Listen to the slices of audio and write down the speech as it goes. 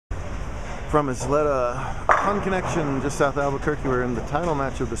From Isleta, Fun Connection, just south of Albuquerque. We're in the title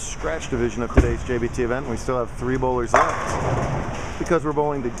match of the scratch division of today's JBT event. We still have 3 bowlers left because we're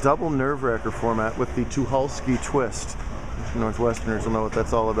bowling the double nerve-wracker format with the Tucholsky twist. Northwesterners will know what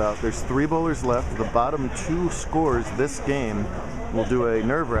that's all about. There's 3 bowlers left. The bottom 2 scores this game will do a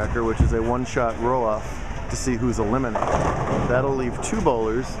nerve-wracker, which is a one-shot roll-off to see who's eliminated. That'll leave 2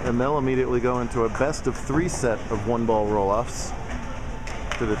 bowlers, and they'll immediately go into a best-of-3 set of one-ball roll-offs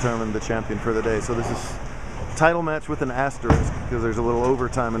to determine the champion for the day. So this is title match with an asterisk because there's a little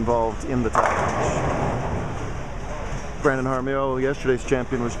overtime involved in the title match. Brandon Harmio, yesterday's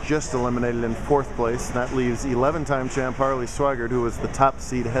champion, was just eliminated in 4th place. That leaves 11-time champ Harley Swigert, who was the top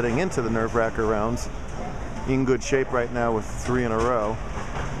seed heading into the nerve-wracker rounds, in good shape right now with 3 in a row.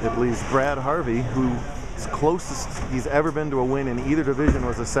 It leaves Brad Harvey, who closest he's ever been to a win in either division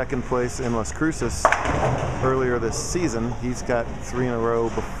was a 2nd place in Las Cruces earlier this season. He's got 3 in a row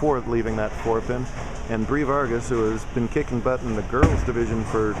before leaving that 4-pin. And Bree Vargas, who has been kicking butt in the girls division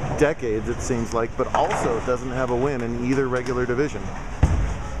for decades, it seems like, but also doesn't have a win in either regular division.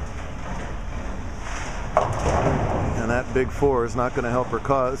 And that big 4 is not going to help her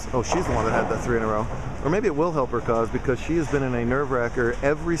cause. Oh, she's the one that had that 3 in a row. Or maybe it will help her cause because she has been in a nerve-wracker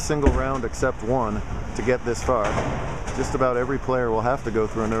every single round except one to get this far. Just about every player will have to go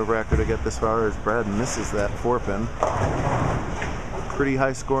through a nerve-wracker to get this far, as Brad misses that 4-pin. Pretty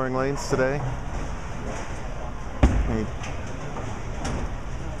high scoring lanes today. A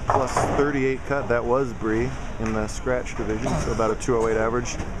plus 38 cut, that was Bree in the scratch division, so about a 208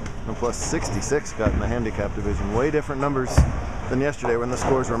 average. And plus 66 cut in the handicap division. Way different numbers than yesterday when the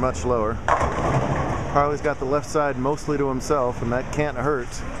scores were much lower. Harley's got the left side mostly to himself, and that can't hurt.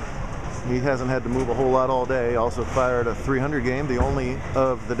 He hasn't had to move a whole lot all day. Also fired a 300 game, the only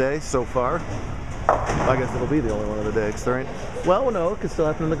of the day so far. I guess it'll be the only one of the day, because there ain't... Well, no, it could still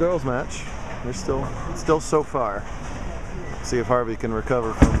happen in the girls' match. They're still so far. See if Harvey can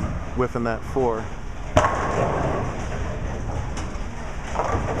recover from whiffing that 4.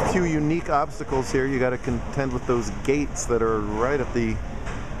 A few unique obstacles here. You got to contend with those gates that are right at the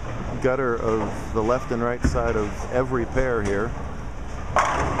gutter of the left and right side of every pair here.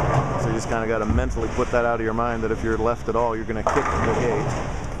 So you just kind of got to mentally put that out of your mind that if you're left at all, you're going to kick the gate.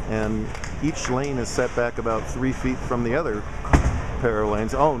 And each lane is set back about 3 feet from the other pair of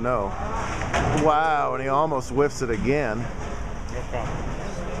lanes. Oh no. Wow, and he almost whiffs it again. No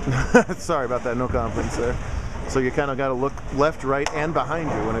confidence. Sorry about that, no confidence there. So you kind of got to look left, right, and behind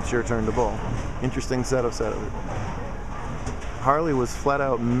you when it's your turn to bowl. Interesting setup. Harley was flat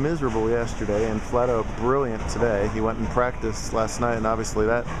out miserable yesterday and flat out brilliant today. He went and practiced last night, and obviously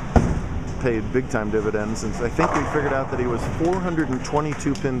that paid big time dividends. And I think we figured out that he was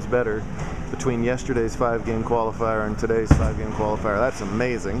 422 pins better between yesterday's 5-game qualifier and today's 5-game qualifier. That's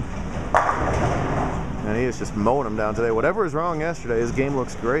amazing. And he is just mowing him down today. Whatever is wrong yesterday, his game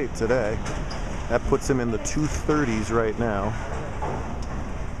looks great today. That puts him in the 230s right now.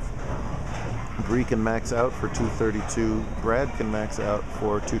 Bree can max out for 232. Brad can max out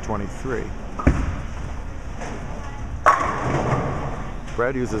for 223.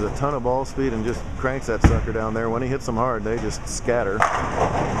 Brad uses a ton of ball speed and just cranks that sucker down there. When he hits them hard, they just scatter.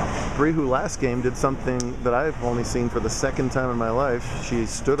 Bree, who last game did something that I've only seen for the 2nd time in my life, she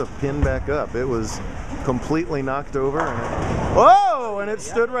stood a pin back up. It was completely knocked over, and it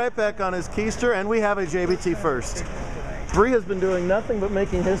stood right back on his keister, and we have a JBT first. Bree has been doing nothing but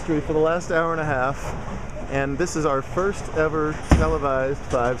making history for the last hour and a half, and this is our first ever televised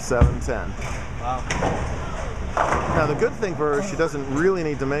 5-7-10. Wow. Now the good thing for her, she doesn't really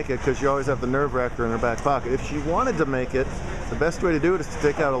need to make it because you always have the nerve-wracker in her back pocket. If she wanted to make it, the best way to do it is to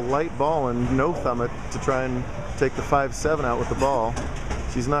take out a light ball and no-thumb it to try and take the 5-7 out with the ball.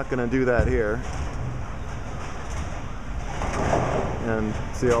 She's not going to do that here. And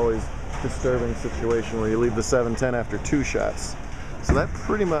see, always disturbing situation where you leave the 7-10 after 2 shots. So that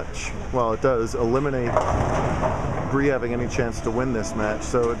pretty much, well, it does eliminate Bree having any chance to win this match.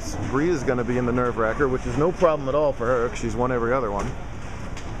 So Bree is going to be in the nerve-wracker, which is no problem at all for her because she's won every other one.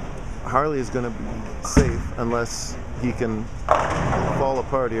 Harley is going to be safe unless he can fall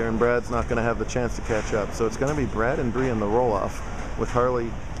apart here, and Brad's not going to have the chance to catch up. So it's going to be Brad and Bree in the roll-off with Harley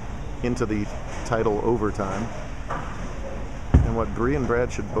into the title overtime. And what Bree and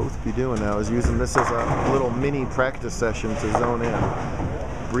Brad should both be doing now is using this as a little mini practice session to zone in.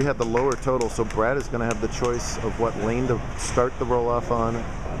 Bree had the lower total, so Brad is going to have the choice of what lane to start the roll-off on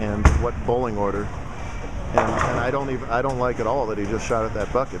and what bowling order. And I don't like at all that he just shot at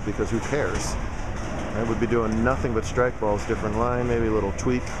that bucket, because who cares? I would be doing nothing but strike balls, different line, maybe a little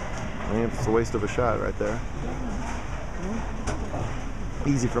tweak. I mean, it's a waste of a shot right there.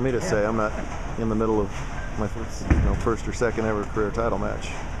 easy for me to say. I'm not in the middle of my first or second ever career title match.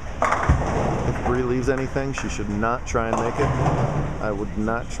 If Bree leaves anything, she should not try and make it. I would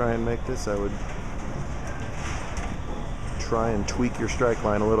not try and make this. I would try and tweak your strike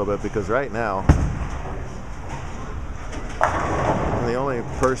line a little bit, because right now, the only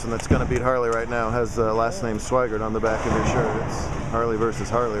person that's going to beat Harley right now has last name Swigert on the back of his shirt. It's Harley versus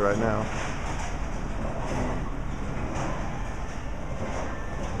Harley right now.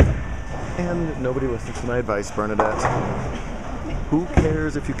 And nobody listens to my advice, Bernadette. Who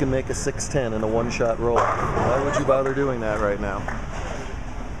cares if you can make a 610 in a one-shot roll? Why would you bother doing that right now?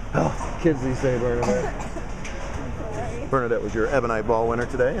 Oh, kids these days, Bernadette. Bernadette was your Ebonite ball winner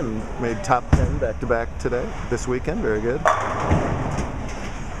today and made top 10 back-to-back today, this weekend. Very good.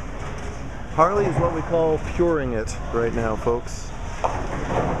 Harley is what we call puring it right now, folks.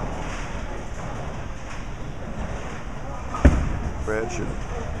 Brad should.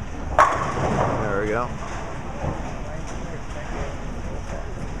 There we go.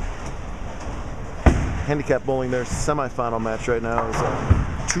 Handicap bowling, their semifinal match right now is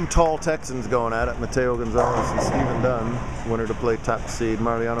two tall Texans going at it, Mateo Gonzalez and Stephen Dunn. Winner to play top seed,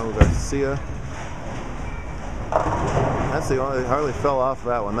 Mariano Garcia. That's the only, Harley fell off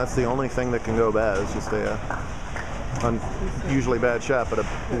that one. That's the only thing that can go bad. It's just a unusually bad shot, but a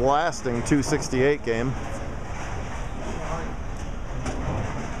blasting 268 game.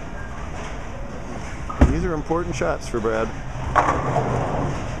 And these are important shots for Brad.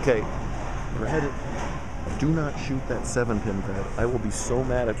 Okay, Brad, do not shoot that 7-pin, Brad. I will be so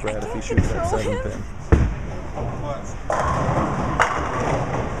mad at Brad if he shoots that 7-pin.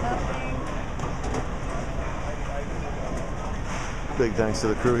 Big thanks to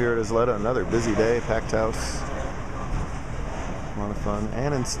the crew here at Isleta. Another busy day, packed house. A lot of fun.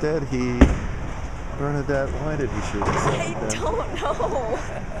 And instead Bernadette, why did he shoot that 7-pin? I don't know.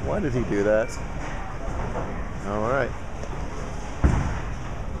 Why did he do that? All right.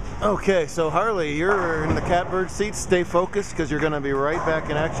 Okay, so Harley, you're in the catbird seat. Stay focused, because you're going to be right back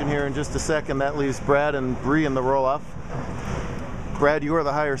in action here in just a second. That leaves Brad and Bree in the roll-off. Brad, you are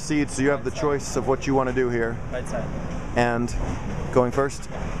the higher seed, so you have the choice of what you want to do here. Right side. And going first,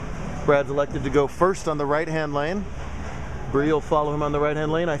 Brad's elected to go first on the right-hand lane. Bree will follow him on the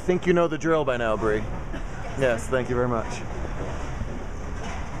right-hand lane. I think you know the drill by now, Bree. Yes, thank you very much.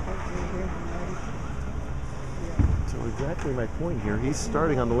 Exactly my point here. He's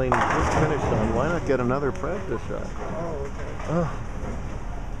starting on the lane he just finished on. Why not get another practice shot? Oh, okay. Oh.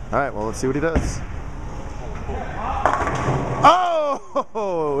 All right, well, let's see what he does.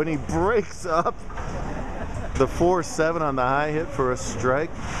 Oh! And he breaks up the 4-7 on the high hit for a strike.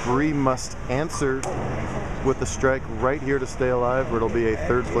 Bree must answer with the strike right here to stay alive, or it'll be a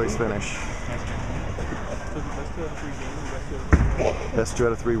third-place finish. Best 2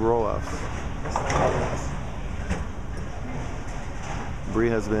 out of 3 roll-off. Bree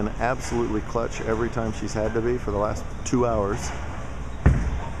has been absolutely clutch every time she's had to be for the last 2 hours.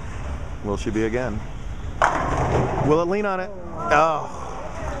 Will she be again? Will it lean on it? Oh,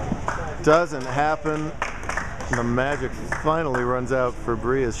 doesn't happen. The magic finally runs out for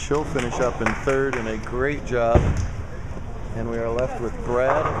Bree as she'll finish up in third, and a great job. And we are left with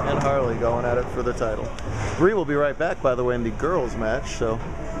Brad and Harley going at it for the title. Bree will be right back, by the way, in the girls match. So,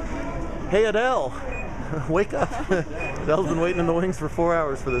 hey Adele. Wake up. Adele's been waiting in the wings for 4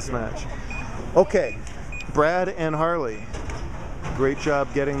 hours for this match. Okay, Brad and Harley, great job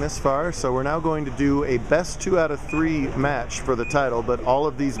getting this far. So we're now going to do a best 2 out of 3 match for the title, but all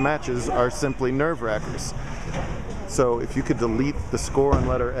of these matches are simply nerve-wrackers. So if you could delete the score on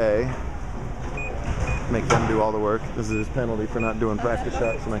letter A, make them do all the work. This is his penalty for not doing practice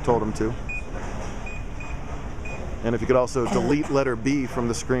shots, and I told him to. And if you could also delete letter B from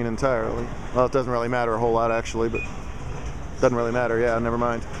the screen entirely. Well, it doesn't really matter a whole lot, actually, but it doesn't really matter. Yeah, never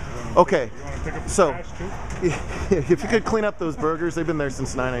mind. Okay, so if you could clean up those burgers, they've been there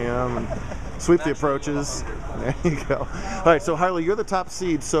since 9 a.m. and sweep the approaches. There you go. All right, so Harley, you're the top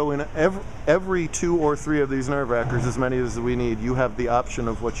seed. So in every 2 or 3 of these nerve-wrackers, as many as we need, you have the option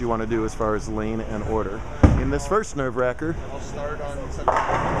of what you want to do as far as lane and order. In this first nerve-wracker, I'll start on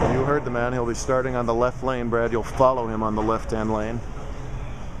you heard the man. He'll be starting on the left lane. Brad, you'll follow him on the left-hand lane.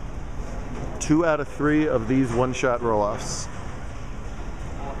 2 out of 3 of these one-shot roll-offs.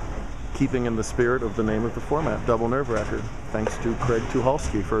 Keeping in the spirit of the name of the format, double nerve-wracker. Thanks to Craig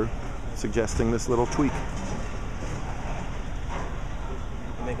Tucholsky for suggesting this little tweak.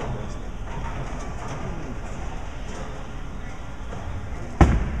 make it worse.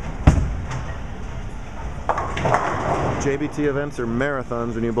 JBT events are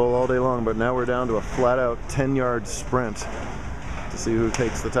marathons and you bowl all day long, but now we're down to a flat-out 10-yard sprint. to see who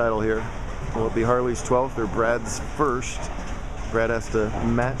takes the title here. Will it be Harley's 12th or Brad's first? Brad has to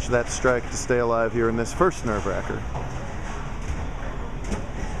match that strike to stay alive here in this first nerve-wracker.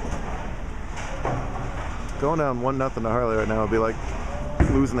 Going down 1-0 to Harley right now would be like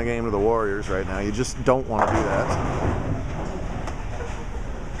losing the game to the Warriors right now. You just don't want to do that.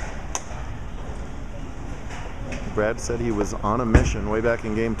 Brad said he was on a mission way back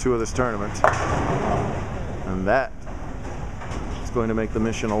in game 2 of this tournament. And that is going to make the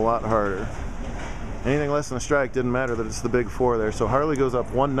mission a lot harder. Anything less than a strike didn't matter that it's the big 4 there. So Harley goes up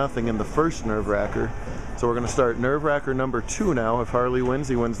 1-0 in the first nerve-wracker. So we're going to start nerve-wracker number 2 now. If Harley wins,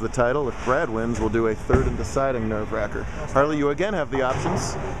 he wins the title. If Brad wins, we'll do a third and deciding nerve-wracker. Harley, you again have the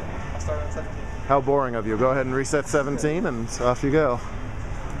options. I'll start on 17. How boring of you. Go ahead and reset 17 and off you go.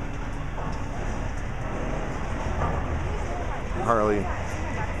 Harley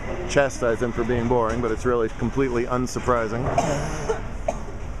chastised him for being boring, but it's really completely unsurprising.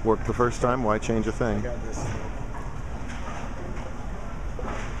 Worked the first time, why change a thing? I got this.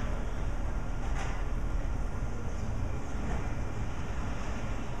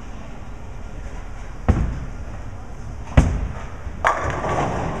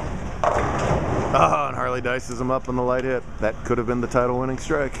 Oh, and Harley dices him up on the light hit. That could have been the title-winning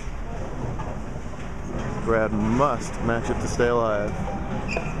strike. Brad must match it to stay alive.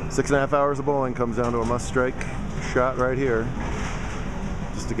 6.5 hours of bowling comes down to a must-strike shot right here,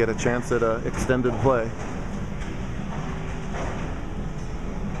 just to get a chance at an extended play.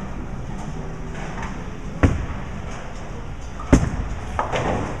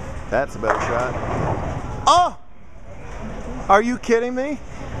 That's a better shot. Oh! Are you kidding me?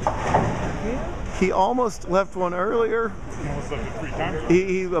 He almost left one earlier. Almost left it 3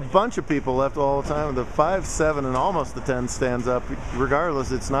 times. A bunch of people left all the time. The 5, 7, and almost the 10 stands up.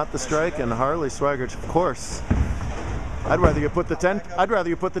 Regardless, it's not the strike, and Harley Swigert, of course. I'd rather you put the 10. I'd rather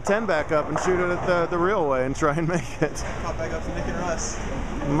you put the 10 back up and shoot it at the real way and try and make it. Pop back up to Nick and Russ.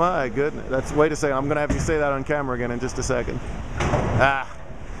 My goodness, that's wait a second. I'm gonna have you say that on camera again in just a second. Ah.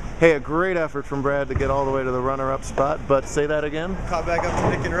 Hey, a great effort from Brad to get all the way to the runner-up spot, but say that again? Caught back up to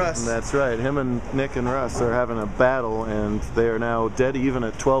Nick and Russ. That's right. Him and Nick and Russ are having a battle, and they are now dead even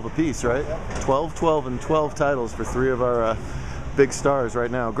at 12 apiece, right? 12, 12, and 12 titles for 3 of our big stars right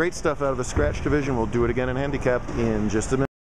now. Great stuff out of the scratch division. We'll do it again in handicap in just a minute.